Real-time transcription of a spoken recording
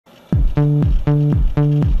Here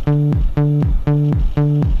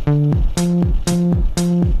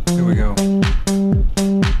we go.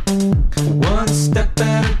 One step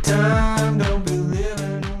at a time, don't be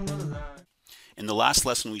living on the line. In the last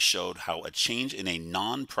lesson, we showed how a change in a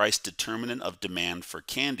non-price determinant of demand for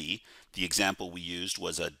candy, the example we used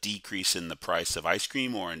was a decrease in the price of ice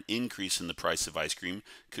cream or an increase in the price of ice cream,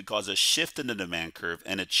 could cause a shift in the demand curve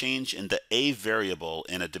and a change in the A variable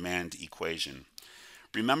in a demand equation.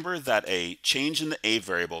 Remember that a change in the A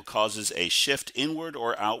variable causes a shift inward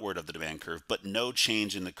or outward of the demand curve, but no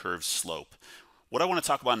change in the curve's slope. What I want to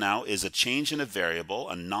talk about now is a change in a variable,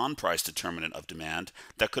 a non-price determinant of demand,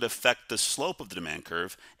 that could affect the slope of the demand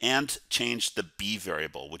curve and change the B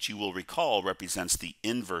variable, which you will recall represents the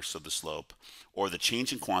inverse of the slope, or the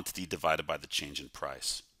change in quantity divided by the change in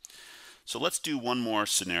price. So let's do one more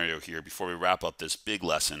scenario here before we wrap up this big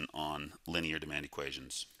lesson on linear demand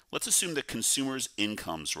equations. Let's assume that consumers'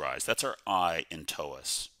 incomes rise. That's our I in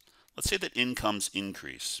TOAS. Let's say that incomes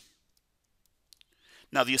increase.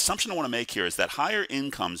 Now, the assumption I want to make here is that higher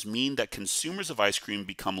incomes mean that consumers of ice cream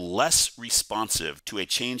become less responsive to a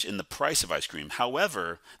change in the price of ice cream.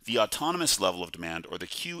 However, the autonomous level of demand, or the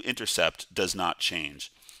Q-intercept, does not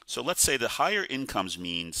change. So let's say that higher incomes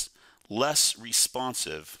means less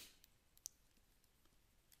responsive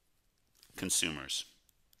consumers.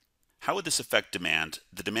 How would this affect demand,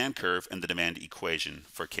 the demand curve, and the demand equation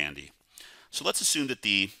for candy? So let's assume that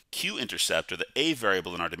the Q-intercept, or the A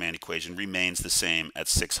variable in our demand equation, remains the same at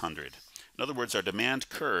 600. In other words, our demand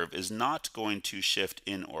curve is not going to shift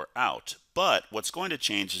in or out, but what's going to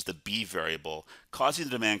change is the B variable, causing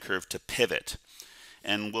the demand curve to pivot.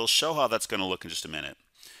 And we'll show how that's going to look in just a minute.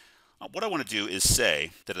 What I want to do is say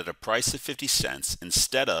that at a price of 50 cents,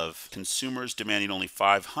 instead of consumers demanding only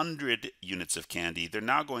 500 units of candy, they're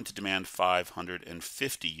now going to demand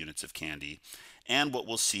 550 units of candy. And what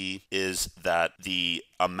we'll see is that the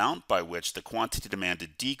amount by which the quantity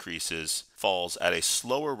demanded decreases falls at a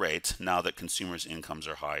slower rate now that consumers' incomes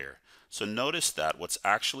are higher. So notice that what's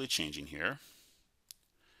actually changing here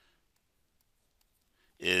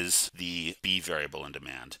is the B variable in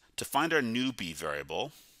demand. To find our new B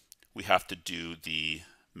variable, we have to do the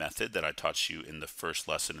method that I taught you in the first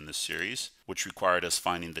lesson in this series, which required us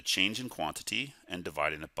finding the change in quantity and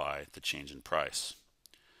dividing it by the change in price.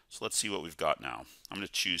 So let's see what we've got now. I'm going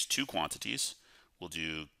to choose two quantities. We'll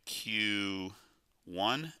do Q1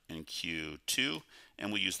 and Q2, and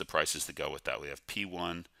we'll use the prices to go with that. We have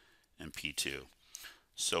P1 and P2.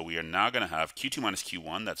 So we are now going to have Q2 minus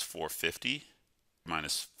Q1, that's 450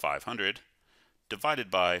 minus 500, divided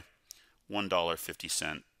by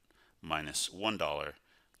 $1.50 minus $1.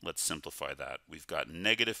 Let's simplify that. We've got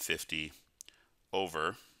negative 50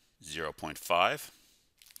 over 0.5.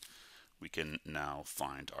 We can now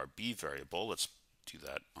find our B variable. Let's do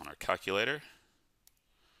that on our calculator.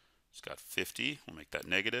 It's got 50, we'll make that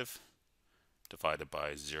negative, divided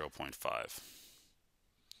by 0.5.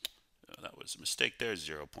 That was a mistake there,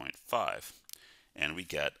 0.5. And we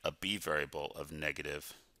get a B variable of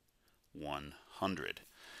negative 100.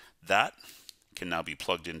 That can now be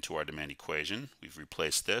plugged into our demand equation. We've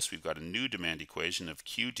replaced this. We've got a new demand equation of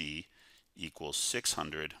QD equals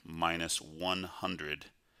 600 minus 100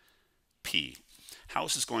 P. How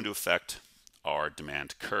is this going to affect our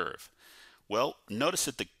demand curve? Well, notice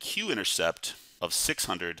that the Q-intercept of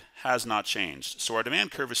 600 has not changed. So our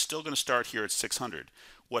demand curve is still going to start here at 600.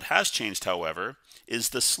 What has changed, however, is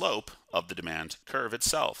the slope of the demand curve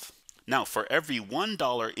itself. Now, for every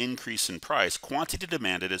 $1 increase in price, quantity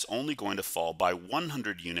demanded is only going to fall by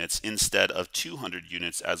 100 units instead of 200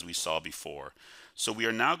 units as we saw before. So we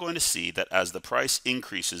are now going to see that as the price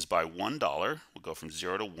increases by $1, we'll go from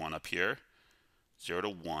 0 to 1 up here, 0 to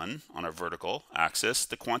 1 on our vertical axis,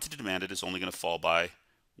 the quantity demanded is only going to fall by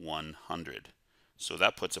 100. So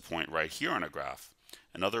that puts a point right here on our graph.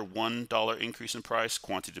 Another $1 increase in price,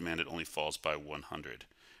 quantity demanded only falls by 100.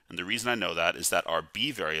 And the reason I know that is that our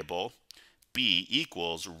B variable, B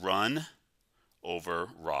equals run over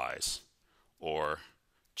rise, or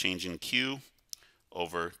change in Q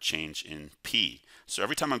over change in P. So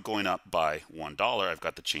every time I'm going up by $1, I've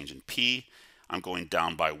got the change in P. I'm going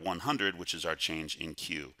down by 100, which is our change in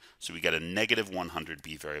Q. So we get a negative 100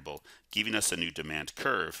 B variable, giving us a new demand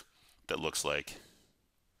curve that looks like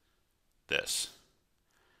this,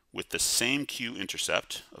 with the same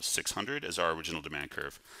Q-intercept of 600 as our original demand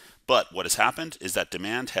curve. But what has happened is that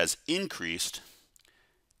demand has increased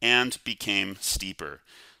and became steeper.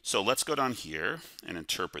 So let's go down here and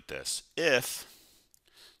interpret this. If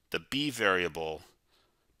the B variable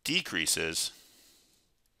decreases,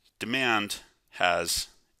 demand has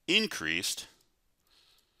increased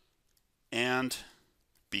and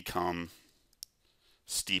become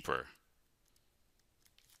steeper,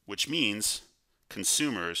 which means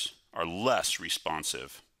consumers are less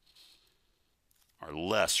responsive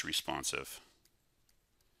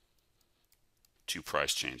to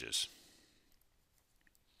price changes.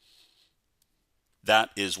 That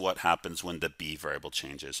is what happens when the B variable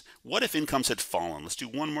changes. What if incomes had fallen? Let's do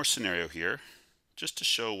one more scenario here just to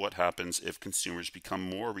show what happens if consumers become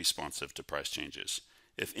more responsive to price changes.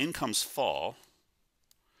 If incomes fall,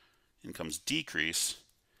 incomes decrease,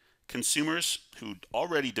 consumers who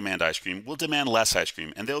already demand ice cream will demand less ice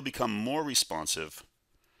cream, and they'll become more responsive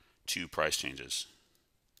to price changes.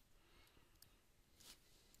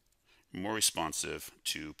 More responsive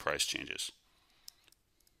to price changes.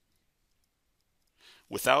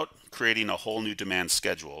 Without creating a whole new demand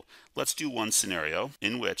schedule, let's do one scenario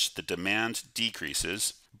in which the demand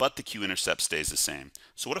decreases, but the Q-intercept stays the same.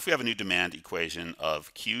 So what if we have a new demand equation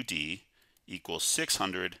of QD equals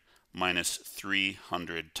 600 minus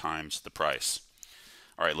 300 times the price?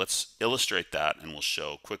 All right, let's illustrate that, and we'll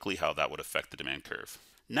show quickly how that would affect the demand curve.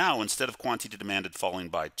 Now, instead of quantity demanded falling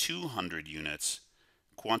by 200 units,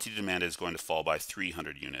 quantity demanded is going to fall by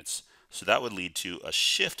 300 units. So that would lead to a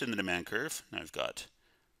shift in the demand curve. Now I've got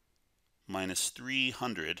minus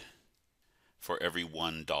 300 for every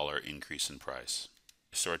 $1 increase in price.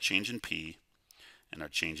 So our change in P and our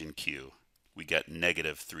change in Q, we get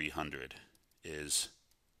negative 300 is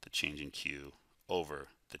the change in Q over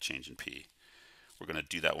the change in P. We're going to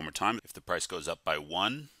do that one more time. If the price goes up by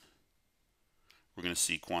 1, we're going to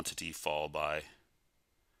see quantity fall by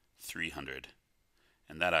 300.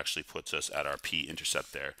 And that actually puts us at our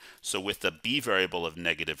P-intercept there. So with the B variable of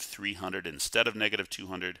negative 300 instead of negative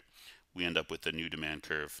 200, we end up with the new demand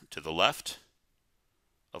curve to the left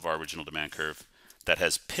of our original demand curve that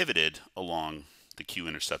has pivoted along the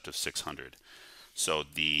Q-intercept of 600. So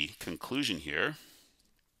the conclusion here,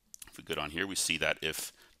 if we go down here, we see that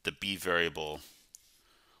if the B variable,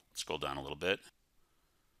 let's scroll down a little bit,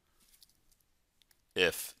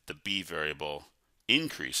 if the B variable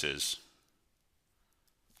increases,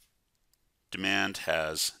 demand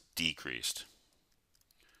has decreased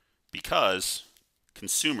because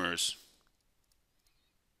consumers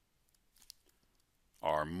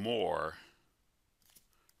are more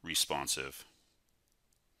responsive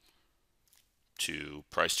to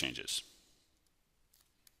price changes.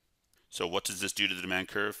 So what does this do to the demand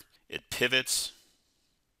curve? It pivots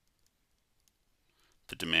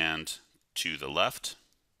the demand to the left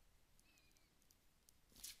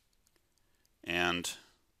and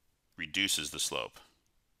reduces the slope.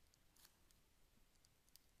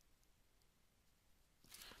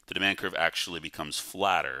 The demand curve actually becomes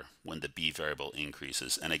flatter when the B variable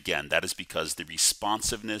increases. And again, that is because the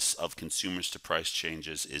responsiveness of consumers to price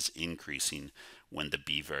changes is increasing when the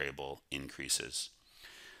B variable increases.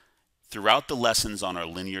 Throughout the lessons on our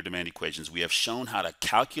linear demand equations, we have shown how to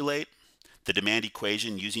calculate the demand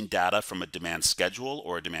equation using data from a demand schedule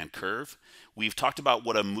or a demand curve. We've talked about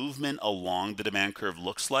what a movement along the demand curve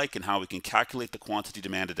looks like and how we can calculate the quantity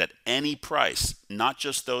demanded at any price, not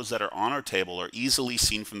just those that are on our table or easily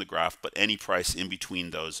seen from the graph, but any price in between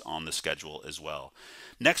those on the schedule as well.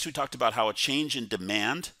 Next, we talked about how a change in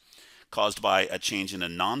demand caused by a change in a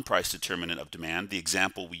non-price determinant of demand. The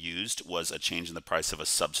example we used was a change in the price of a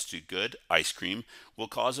substitute good, ice cream, will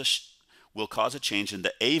cause a change in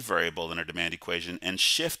the A variable in our demand equation and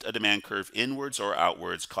shift a demand curve inwards or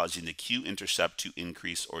outwards, causing the Q-intercept to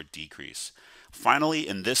increase or decrease. Finally,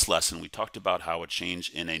 in this lesson, we talked about how a change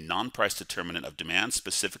in a non-price determinant of demand,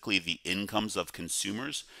 specifically the incomes of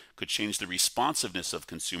consumers, could change the responsiveness of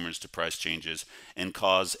consumers to price changes and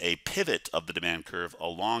cause a pivot of the demand curve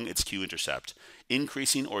along its Q-intercept,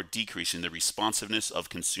 increasing or decreasing the responsiveness of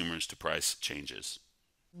consumers to price changes.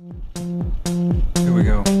 Here we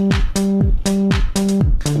go.